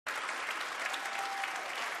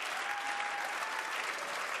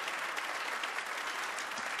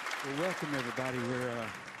Well, welcome everybody.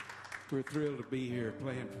 We're thrilled to be here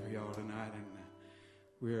playing for y'all tonight, and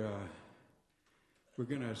we're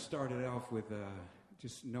gonna start it off with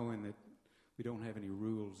just knowing that we don't have any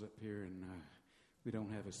rules up here, and we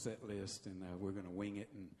don't have a set list, and we're gonna wing it,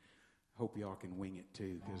 and hope y'all can wing it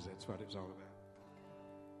too, because that's what it's all about.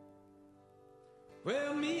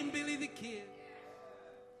 Well, me and Billy the Kid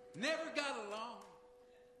never got along.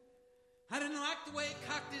 I didn't like the way he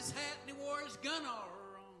cocked his hat and he wore his gun all wrong.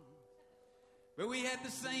 But we had the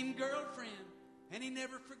same girlfriend, and he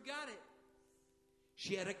never forgot it.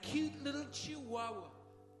 She had a cute little chihuahua,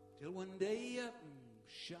 till one day he up and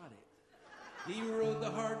shot it. He rode the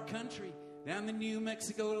hard country down the New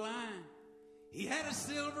Mexico line. He had a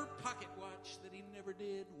silver pocket watch that he never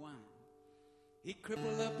did wind. He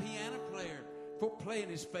crippled a piano player for playing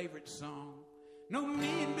his favorite song. No,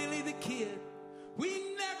 me and Billy the Kid,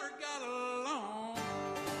 we never got along.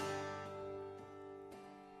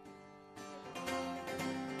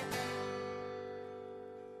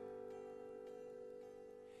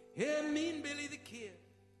 Yeah, me and Billy the Kid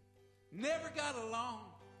never got along.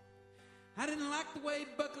 I didn't like the way he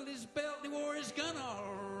buckled his belt and he wore his gun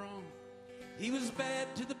all wrong. He was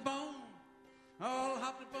bad to the bone, all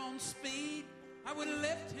hopped up on speed. I would have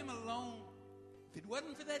left him alone if it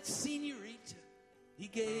wasn't for that senorita. He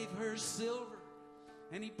gave her silver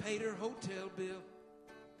and he paid her hotel bill.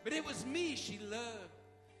 But it was me she loved.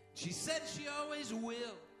 She said she always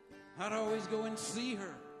will. I'd always go and see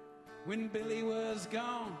her when Billy was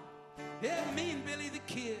gone. Yeah, me and Billy the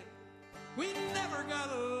Kid, we never got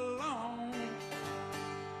along.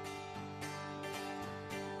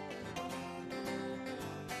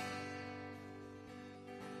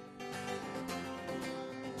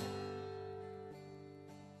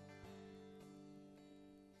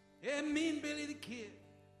 Yeah, me and Billy the Kid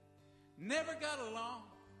never got along.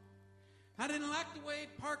 I didn't like the way he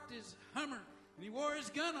parked his Hummer and he wore his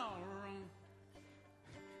gun all wrong.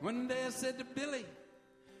 One day I said to Billy,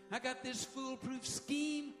 I got this foolproof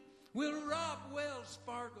scheme. We'll rob Wells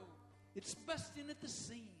Fargo. It's busting at the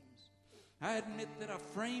seams. I admit that I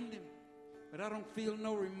framed him, but I don't feel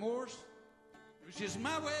no remorse. It was just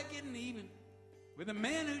my way of getting even with the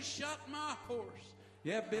man who shot my horse.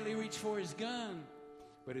 Yeah, Billy reached for his gun,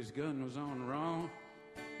 but his gun was on wrong.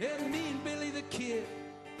 Yeah, me and Billy the Kid,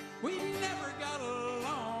 we never got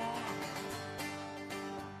along.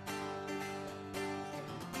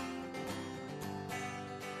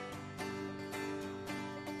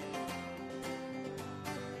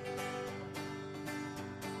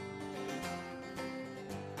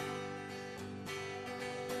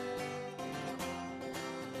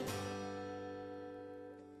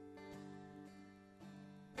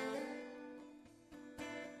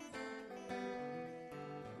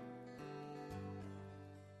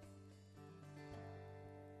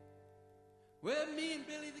 Well, me and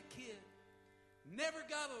Billy the Kid never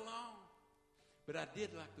got along, but I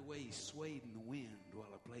did like the way he swayed in the wind while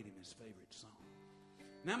I played him his favorite song.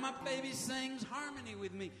 Now my baby sings harmony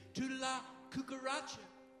with me to La Cucaracha.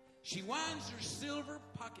 She winds her silver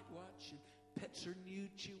pocket watch and pets her new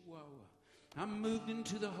chihuahua. I'm moved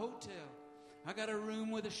into the hotel. I got a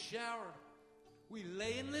room with a shower. We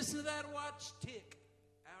lay and listen to that watch tick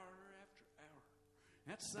hour after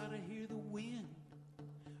hour. Outside I hear the wind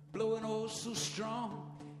blowing oh so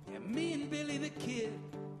strong. Yeah, me and Billy the Kid,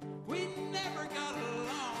 we never got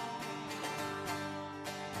along.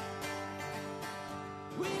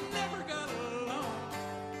 We never got along.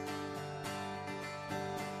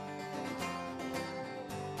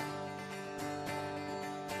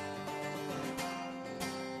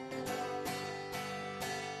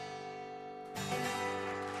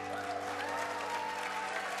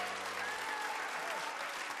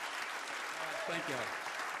 Thank you.